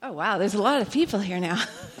Oh, wow, there's a lot of people here now.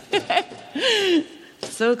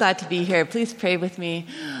 So glad to be here. Please pray with me.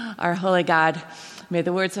 Our holy God, may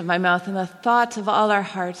the words of my mouth and the thoughts of all our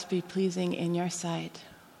hearts be pleasing in your sight.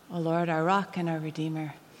 O Lord, our rock and our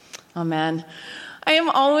redeemer. Amen. I am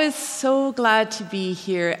always so glad to be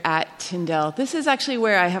here at Tyndale. This is actually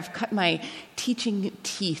where I have cut my teaching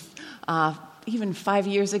teeth. Even 5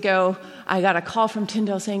 years ago, I got a call from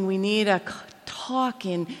Tyndale saying we need a talk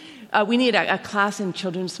we need a class in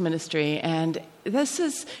children's ministry. And this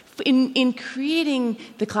is, in creating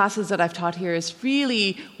the classes that I've taught here, is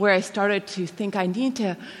really where I started to think I need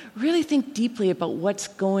to really think deeply about what's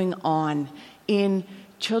going on in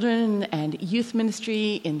children and youth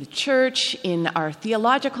ministry, in the church, in our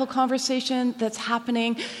theological conversation that's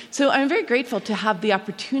happening. So I'm very grateful to have the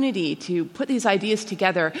opportunity to put these ideas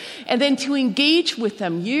together and then to engage with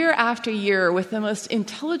them year after year with the most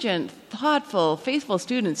intelligent, thoughtful, faithful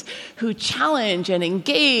students who challenge and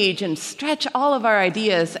engage and stretch all of our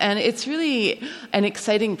ideas. And it's really an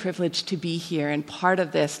exciting privilege to be here and part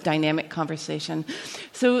of this dynamic conversation.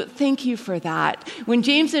 So thank you for that. When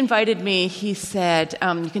James invited me, he said,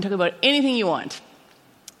 you can talk about anything you want,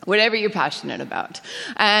 whatever you're passionate about.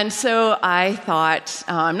 And so I thought,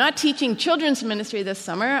 I'm not teaching children's ministry this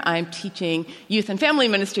summer. I'm teaching youth and family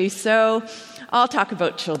ministry. So I'll talk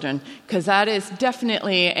about children, because that is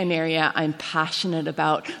definitely an area I'm passionate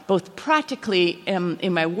about, both practically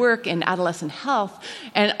in my work in adolescent health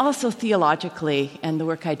and also theologically and the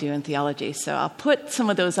work I do in theology. So I'll put some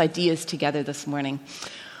of those ideas together this morning.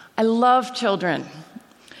 I love children.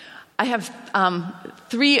 I have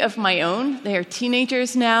 3 of my own. They are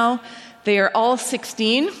teenagers now. They are all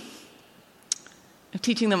 16. I'm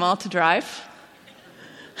teaching them all to drive.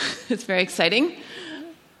 It's very exciting.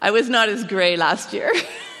 I was not as gray last year.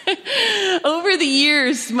 Over the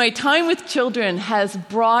years, my time with children has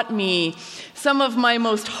brought me some of my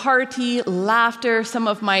most hearty laughter, some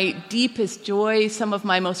of my deepest joy, some of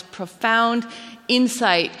my most profound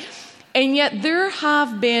insight. And yet there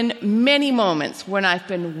have been many moments when I've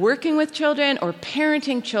been working with children or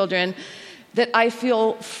parenting children that I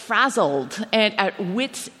feel frazzled and at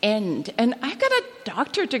wit's end. And I got a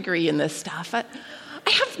doctorate degree in this stuff. I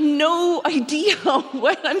have no idea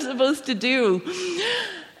what I'm supposed to do.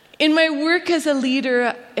 In my work as a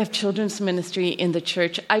leader of children's ministry in the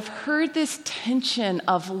church, I've heard this tension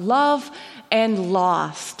of love and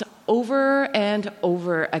lost over and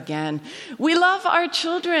over again. We love our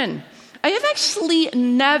children. I have actually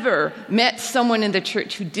never met someone in the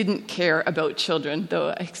church who didn't care about children, though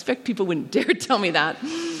I expect people wouldn't dare tell me that.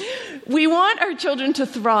 We want our children to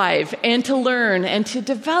thrive and to learn and to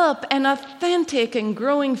develop an authentic and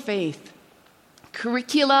growing faith.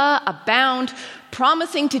 Curricula abound,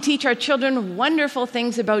 promising to teach our children wonderful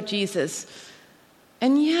things about Jesus.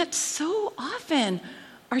 And yet, so often,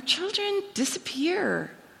 our children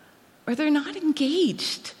disappear or they're not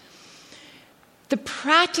engaged. The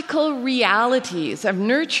practical realities of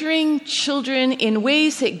nurturing children in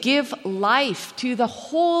ways that give life to the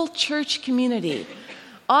whole church community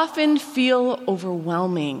often feel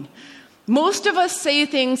overwhelming. Most of us say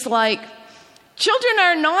things like, children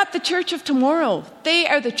are not the church of tomorrow, they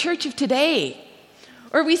are the church of today.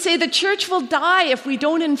 Or we say the church will die if we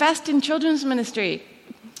don't invest in children's ministry.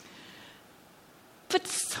 But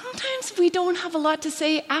sometimes we don't have a lot to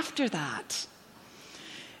say after that.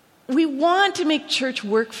 We want to make church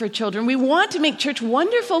work for children. We want to make church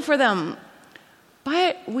wonderful for them.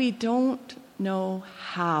 But we don't know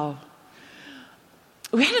how.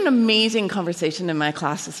 We had an amazing conversation in my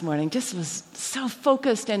class this morning. Just was so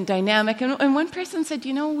focused and dynamic. And one person said,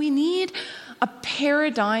 we need a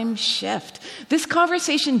paradigm shift. This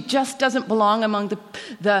conversation just doesn't belong among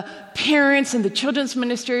the parents and the children's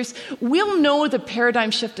ministers. We'll know the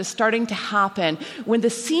paradigm shift is starting to happen when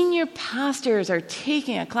the senior pastors are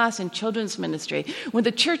taking a class in children's ministry, when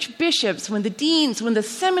the church bishops, when the deans, when the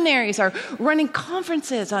seminaries are running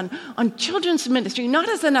conferences on children's ministry, not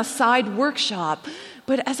as an aside workshop,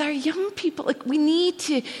 but as our young people, we need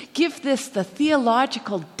to give this the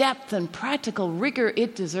theological depth and practical rigor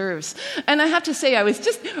it deserves. And I have to say, I was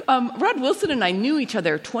just, Rod Wilson and I knew each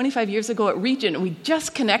other 25 years ago at Regent, and we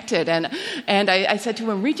just connected. And I said to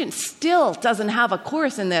him, Regent still doesn't have a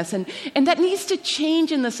course in this, and that needs to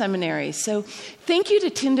change in the seminary. So thank you to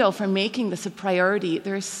Tyndale for making this a priority.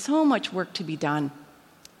 There is so much work to be done.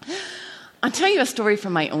 I'll tell you a story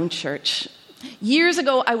from my own church. Years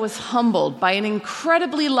ago, I was humbled by an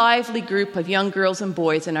incredibly lively group of young girls and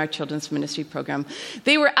boys in our children's ministry program.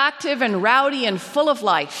 They were active and rowdy and full of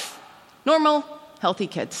life. Normal, healthy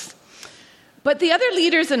kids. But the other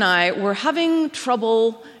leaders and I were having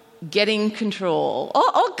trouble getting control.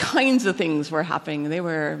 All kinds of things were happening. They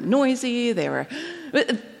were noisy. The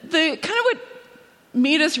kind of what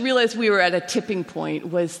made us realize we were at a tipping point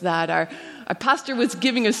was that our pastor was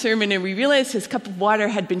giving a sermon, and we realized his cup of water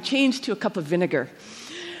had been changed to a cup of vinegar.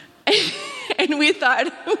 And we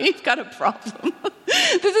thought, we've got a problem.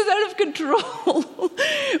 This is out of control.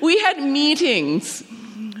 We had meetings.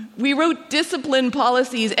 We wrote discipline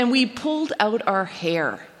policies, and we pulled out our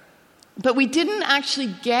hair. But we didn't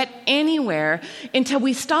actually get anywhere until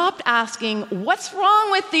we stopped asking, what's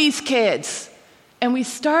wrong with these kids? And we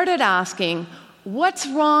started asking, what's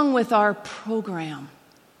wrong with our program?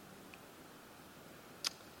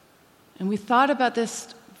 And we thought about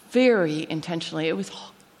this very intentionally. It was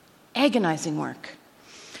agonizing work.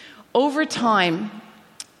 Over time,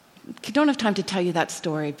 I don't have time to tell you that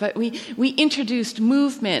story, but we introduced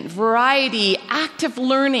movement, variety, active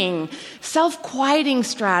learning, self-quieting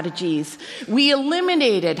strategies. We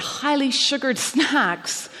eliminated highly sugared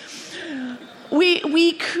snacks.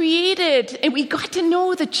 We created, and we got to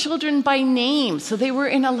know the children by name, so they were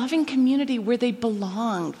in a loving community where they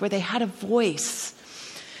belonged, where they had a voice.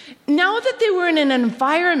 Now that they were in an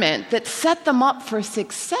environment that set them up for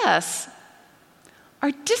success,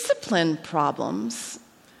 our discipline problems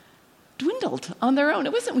dwindled on their own.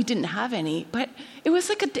 It wasn't we didn't have any, but it was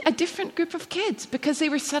like a different group of kids because they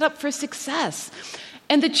were set up for success.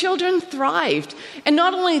 And the children thrived. And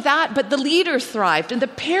not only that, but the leaders thrived and the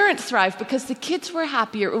parents thrived because the kids were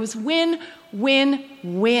happier. It was win, win,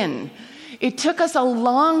 win. It took us a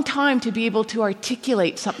long time to be able to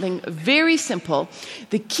articulate something very simple.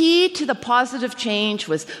 The key to the positive change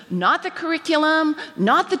was not the curriculum,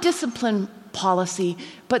 not the discipline policy,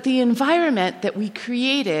 but the environment that we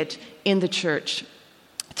created in the church.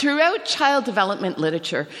 Throughout child development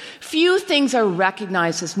literature, few things are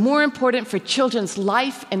recognized as more important for children's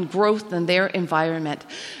life and growth than their environment.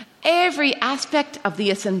 Every aspect of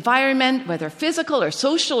this environment, whether physical or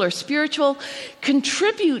social or spiritual,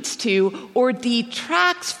 contributes to or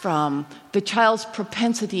detracts from the child's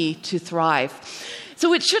propensity to thrive.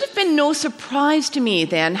 So it should have been no surprise to me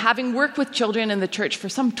then, having worked with children in the church for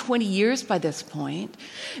some 20 years by this point,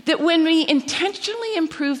 that when we intentionally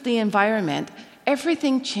improved the environment,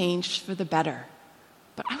 everything changed for the better.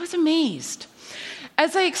 But I was amazed.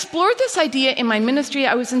 As I explored this idea in my ministry,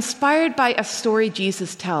 I was inspired by a story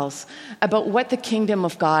Jesus tells about what the kingdom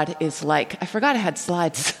of God is like. I forgot I had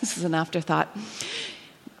slides. This is an afterthought.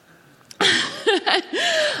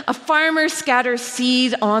 A farmer scatters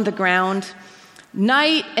seed on the ground.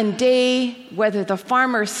 Night and day, whether the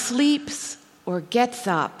farmer sleeps or gets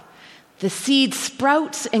up, the seed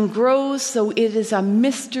sprouts and grows, so it is a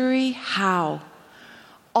mystery how.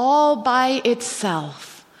 All by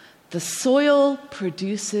itself, the soil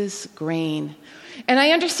produces grain. And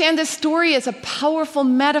I understand this story as a powerful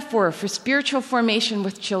metaphor for spiritual formation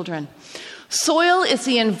with children. Soil is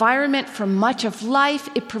the environment for much of life.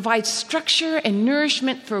 It provides structure and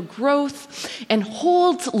nourishment for growth and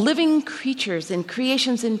holds living creatures and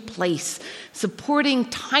creations in place, supporting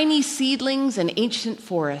tiny seedlings and ancient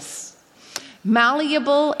forests.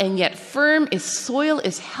 Malleable and yet firm as soil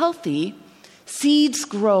is healthy, seeds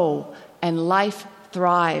grow and life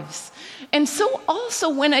thrives. And so also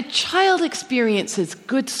when a child experiences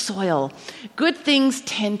good soil, good things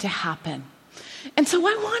tend to happen. And so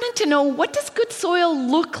I wanted to know, what does good soil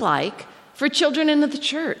look like for children in the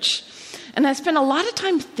church? And I spent a lot of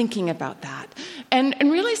time thinking about that and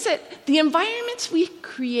realized that the environments we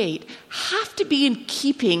create have to be in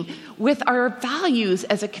keeping with our values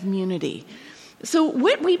as a community. So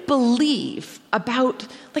what we believe about,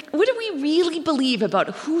 what do we really believe about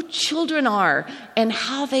who children are and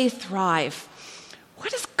how they thrive? What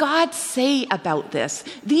does God say about this?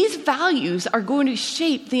 These values are going to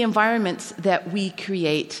shape the environments that we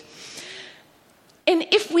create. And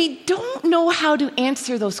if we don't know how to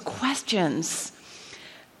answer those questions,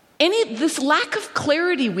 this lack of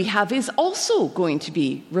clarity we have is also going to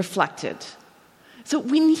be reflected. So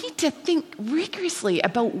we need to think rigorously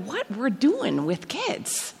about what we're doing with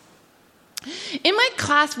kids. In my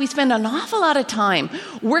class, we spend an awful lot of time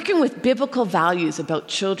working with biblical values about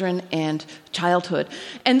children and childhood.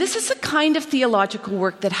 And this is the kind of theological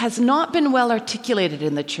work that has not been well articulated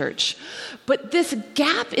in the church. But this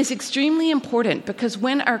gap is extremely important because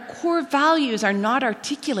when our core values are not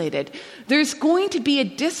articulated, there's going to be a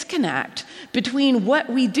disconnect between what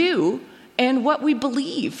we do and what we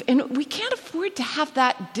believe. And we can't afford to have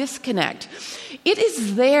that disconnect. It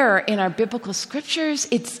is there in our biblical scriptures.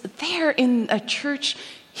 It's there in a church,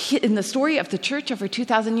 in the story of the church over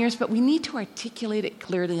 2,000 years, but we need to articulate it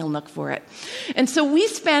clearly and look for it. And so we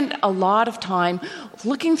spend a lot of time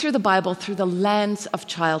looking through the Bible through the lens of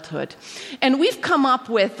childhood. And we've come up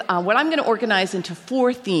with what I'm going to organize into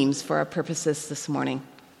 4 themes for our purposes this morning.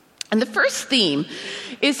 And the first theme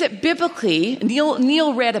is that biblically,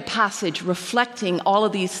 Neil read a passage reflecting all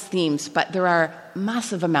of these themes, but there are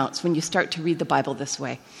massive amounts when you start to read the Bible this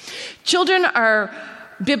way. Children are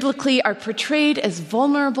portrayed as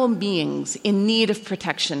vulnerable beings in need of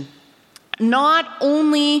protection. Not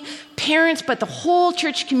only parents, but the whole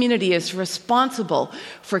church community is responsible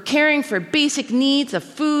for caring for basic needs of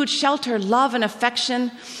food, shelter, love, and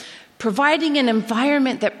affection, providing an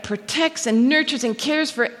environment that protects and nurtures and cares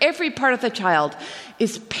for every part of the child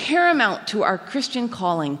is paramount to our Christian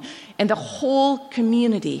calling, and the whole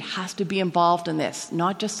community has to be involved in this,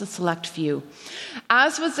 not just a select few.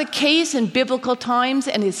 As was the case in biblical times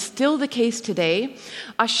and is still the case today,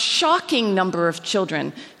 a shocking number of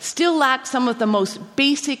children still lack some of the most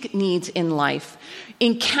basic needs in life.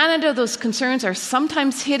 In Canada, those concerns are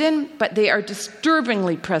sometimes hidden, but they are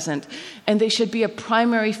disturbingly present, and they should be a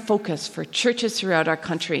primary focus for churches throughout our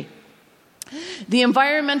country. The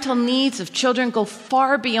environmental needs of children go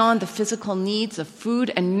far beyond the physical needs of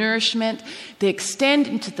food and nourishment. They extend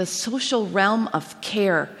into the social realm of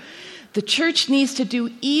care. The church needs to do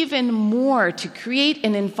even more to create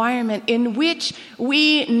an environment in which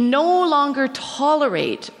we no longer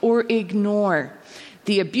tolerate or ignore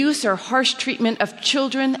the abuse or harsh treatment of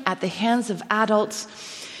children at the hands of adults,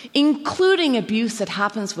 including abuse that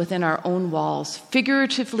happens within our own walls,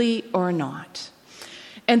 figuratively or not.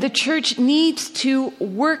 And the church needs to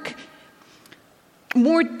work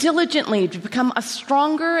more diligently to become a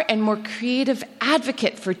stronger and more creative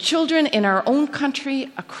advocate for children in our own country,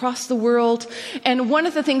 across the world. And one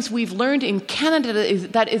of the things we've learned in Canada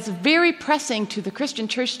that is very pressing to the Christian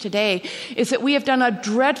church today is that we have done a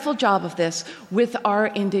dreadful job of this with our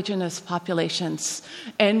Indigenous populations.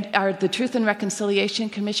 And the Truth and Reconciliation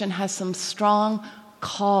Commission has some strong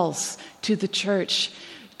calls to the church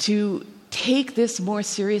to take this more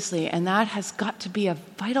seriously, and that has got to be a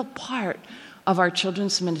vital part of our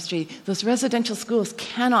children's ministry. Those residential schools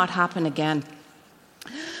cannot happen again.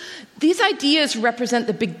 These ideas represent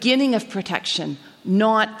the beginning of protection,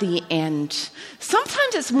 not the end.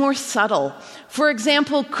 Sometimes it's more subtle. For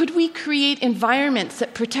example, could we create environments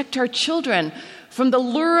that protect our children from the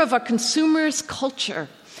lure of a consumerist culture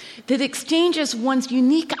that exchanges one's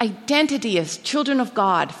unique identity as children of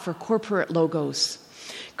God for corporate logos?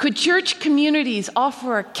 Could church communities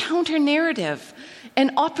offer a counter-narrative and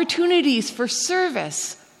opportunities for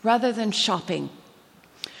service rather than shopping?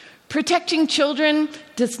 Protecting children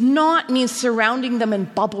does not mean surrounding them in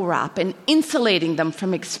bubble wrap and insulating them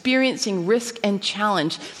from experiencing risk and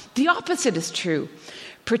challenge. The opposite is true.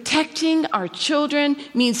 Protecting our children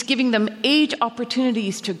means giving them age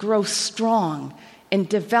opportunities to grow strong and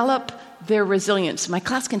develop their resilience. My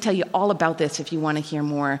class can tell you all about this if you want to hear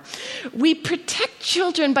more. We protect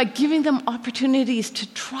children by giving them opportunities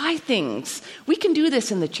to try things. We can do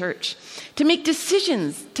this in the church. To make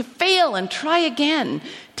decisions, to fail and try again,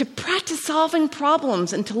 to practice solving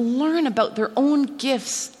problems, and to learn about their own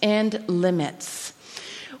gifts and limits.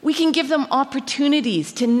 We can give them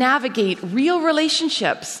opportunities to navigate real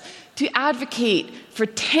relationships, to advocate for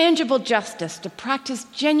tangible justice, to practice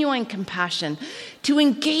genuine compassion, to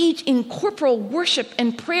engage in corporal worship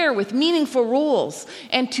and prayer with meaningful roles,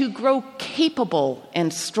 and to grow capable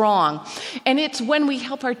and strong. And it's when we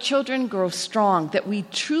help our children grow strong that we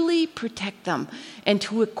truly protect them and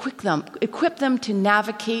to equip them to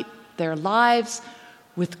navigate their lives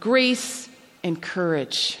with grace and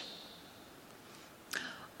courage.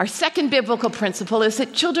 Our second biblical principle is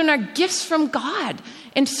that children are gifts from God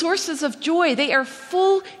and sources of joy. They are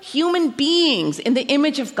full human beings in the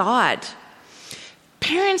image of God.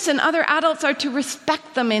 Parents and other adults are to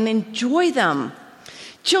respect them and enjoy them.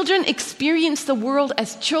 Children experience the world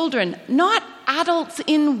as children, not adults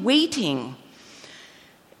in waiting.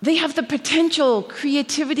 They have the potential,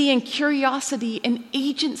 creativity, and curiosity and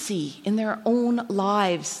agency in their own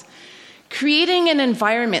lives. Creating an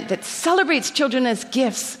environment that celebrates children as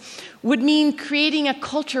gifts would mean creating a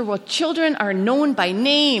culture where children are known by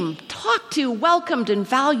name, talked to, welcomed, and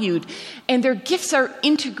valued, and their gifts are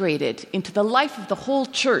integrated into the life of the whole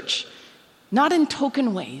church not in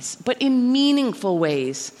token ways, but in meaningful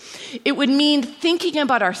ways. It would mean thinking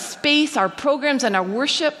about our space, our programs, and our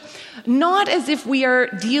worship, not as if we are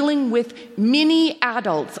dealing with mini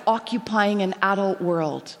adults occupying an adult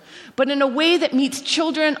world, but in a way that meets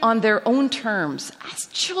children on their own terms, as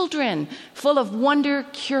children, full of wonder,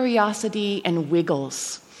 curiosity, and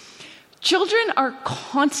wiggles. Children are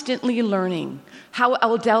constantly learning how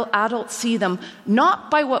adults see them,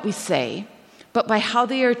 not by what we say, but by how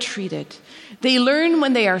they are treated. They learn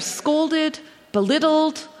when they are scolded,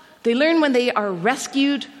 belittled. They learn when they are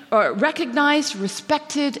rescued or recognized,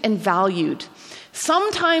 respected, and valued.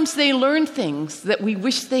 Sometimes they learn things that we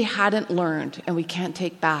wish they hadn't learned and we can't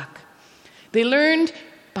take back. They learned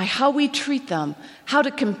by how we treat them, how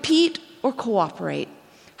to compete or cooperate,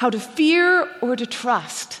 how to fear or to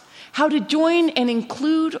trust, how to join and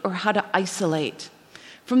include or how to isolate.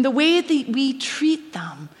 From the way that we treat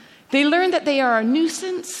them, they learn that they are a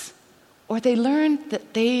nuisance, or they learn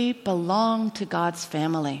that they belong to God's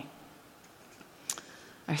family.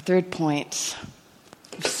 Our third point.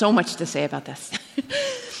 There's so much to say about this.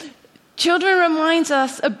 Children reminds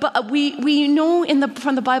us, we know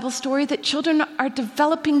from the Bible story that children are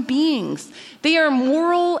developing beings. They are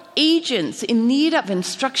moral agents in need of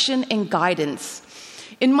instruction and guidance.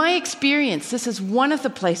 In my experience, this is one of the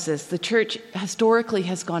places the church historically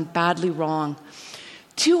has gone badly wrong.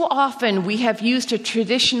 Too often, we have used a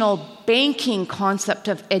traditional banking concept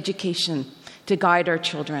of education to guide our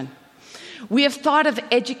children. We have thought of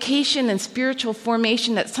education and spiritual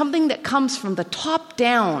formation as something that comes from the top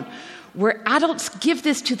down, where adults give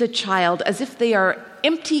this to the child as if they are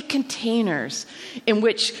empty containers in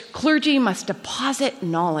which clergy must deposit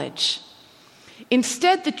knowledge.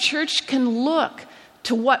 Instead, the church can look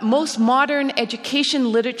to what most modern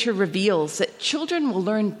education literature reveals, that children will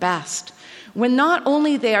learn best when not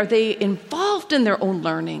only are they involved in their own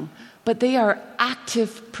learning, but they are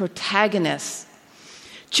active protagonists.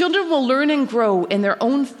 Children will learn and grow in their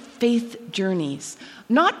own faith journeys,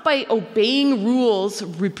 not by obeying rules,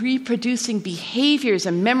 reproducing behaviors,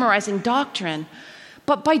 and memorizing doctrine,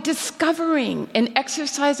 but by discovering and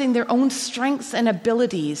exercising their own strengths and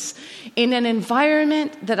abilities in an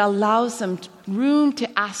environment that allows them room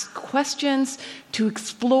to ask questions, to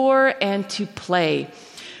explore, and to play.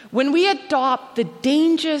 When we adopt the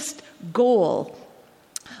dangerous goal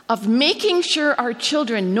of making sure our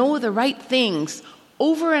children know the right things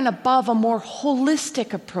over and above a more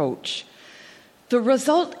holistic approach, the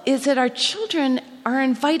result is that our children are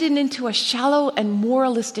invited into a shallow and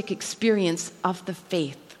moralistic experience of the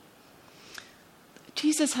faith.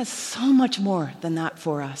 Jesus has so much more than that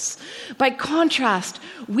for us. By contrast,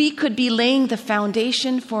 we could be laying the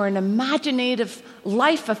foundation for an imaginative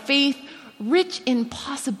life of faith rich in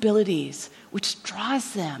possibilities, which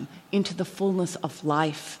draws them into the fullness of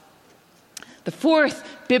life. The fourth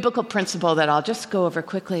biblical principle that I'll just go over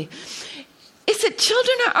quickly is that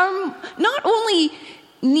children are not only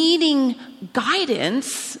needing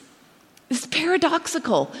guidance. It's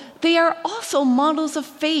paradoxical. They are also models of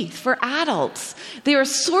faith for adults. They are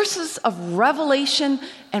sources of revelation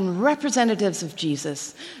and representatives of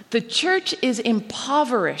Jesus. The church is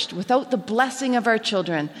impoverished without the blessing of our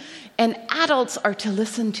children, and adults are to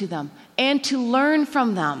listen to them and to learn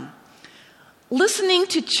from them. Listening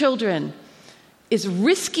to children is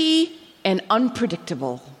risky and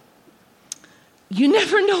unpredictable. You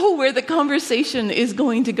never know where the conversation is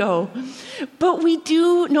going to go. But we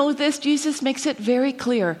do know this. Jesus makes it very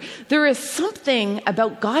clear. There is something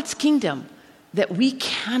about God's kingdom that we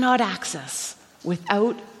cannot access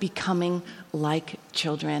without becoming like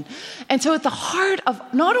children. And so at the heart of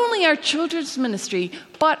not only our children's ministry,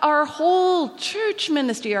 but our whole church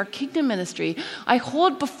ministry, our kingdom ministry, I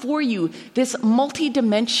hold before you this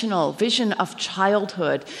multidimensional vision of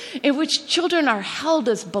childhood in which children are held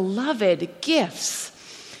as beloved gifts.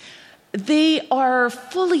 They are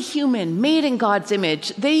fully human, made in God's image.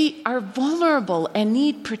 They are vulnerable and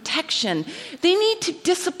need protection. They need to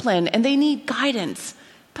discipline and they need guidance.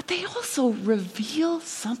 But they also reveal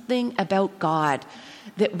something about God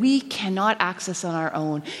that we cannot access on our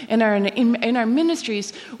own. In our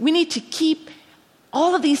ministries, we need to keep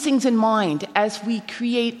all of these things in mind as we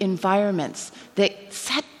create environments that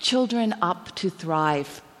set children up to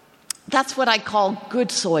thrive. That's what I call good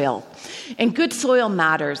soil. And good soil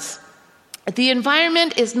matters. The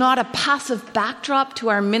environment is not a passive backdrop to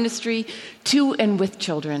our ministry to and with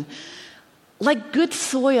children. Like good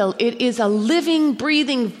soil, it is a living,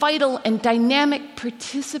 breathing, vital, and dynamic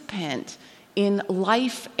participant in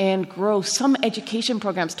life and growth. Some education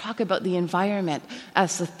programs talk about the environment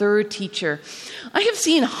as the third teacher. I have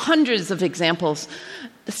seen hundreds of examples,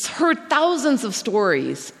 heard thousands of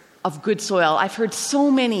stories of good soil. I've heard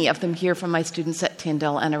so many of them here from my students at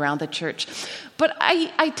Tyndale and around the church. But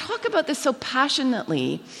I talk about this so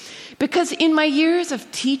passionately because in my years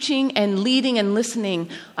of teaching and leading and listening,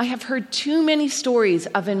 I have heard too many stories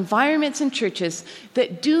of environments in churches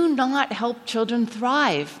that do not help children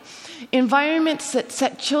thrive. Environments that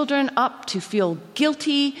set children up to feel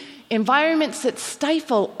guilty, environments that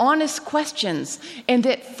stifle honest questions and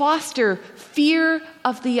that foster fear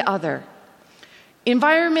of the other.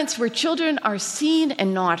 Environments where children are seen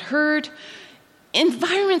and not heard.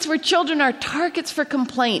 Environments where children are targets for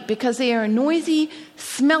complaint because they are noisy,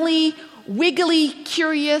 smelly, wiggly,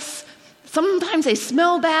 curious. Sometimes they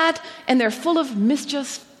smell bad and they're full of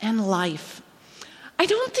mischief and life. I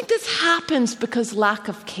don't think this happens because lack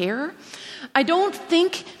of care. I don't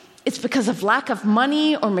think it's because of lack of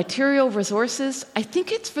money or material resources. I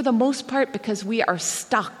think it's for the most part because we are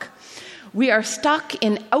stuck. We are stuck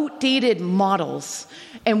in outdated models,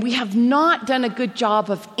 and we have not done a good job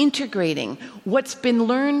of integrating what's been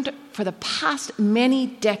learned for the past many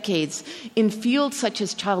decades in fields such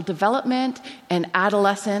as child development and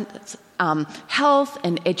adolescent health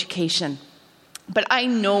and education. But I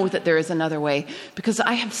know that there is another way because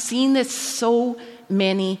I have seen this so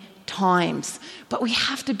many times. But we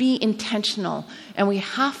have to be intentional, and we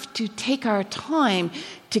have to take our time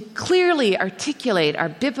to clearly articulate our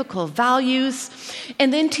biblical values,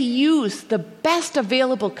 and then to use the best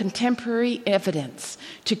available contemporary evidence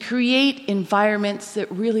to create environments that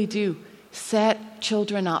really do set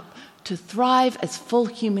children up to thrive as full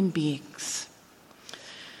human beings.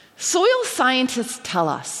 Soil scientists tell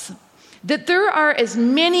us that there are as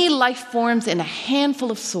many life forms in a handful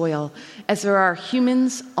of soil as there are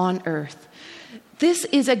humans on earth. This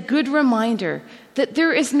is a good reminder that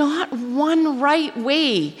there is not one right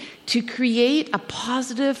way to create a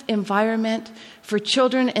positive environment for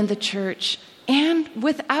children in the church and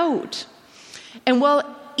without. And while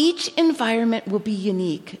each environment will be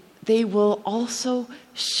unique, they will also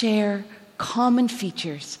share common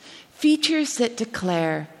features that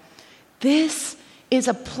declare this is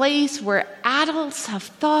a place where adults have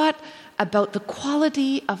thought about the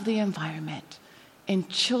quality of the environment, and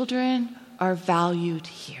children are valued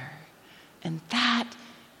here. And that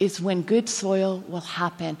is when good soil will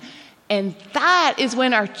happen. And that is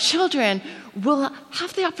when our children will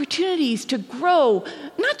have the opportunities to grow,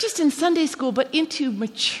 not just in Sunday school, but into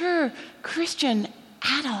mature Christian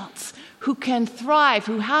adults who can thrive,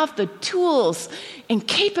 who have the tools and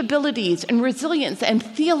capabilities and resilience and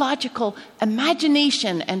theological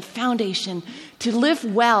imagination and foundation to live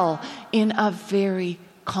well in a very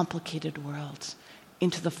complicated world,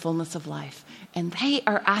 into the fullness of life. And they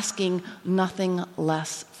are asking nothing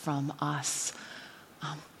less from us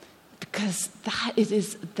because it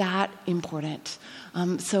is that important.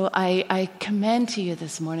 So I commend to you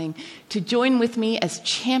this morning to join with me as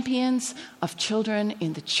champions of children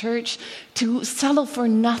in the church, to settle for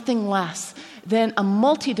nothing less than a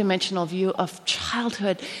multidimensional view of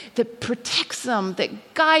childhood that protects them,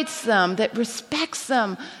 that guides them, that respects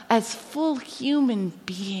them as full human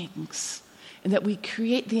beings, and that we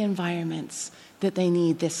create the environments that they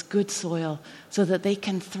need, this good soil, so that they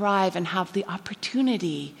can thrive and have the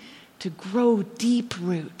opportunity to grow deep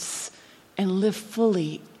roots and live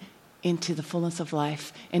fully into the fullness of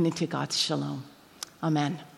life and into God's shalom. Amen.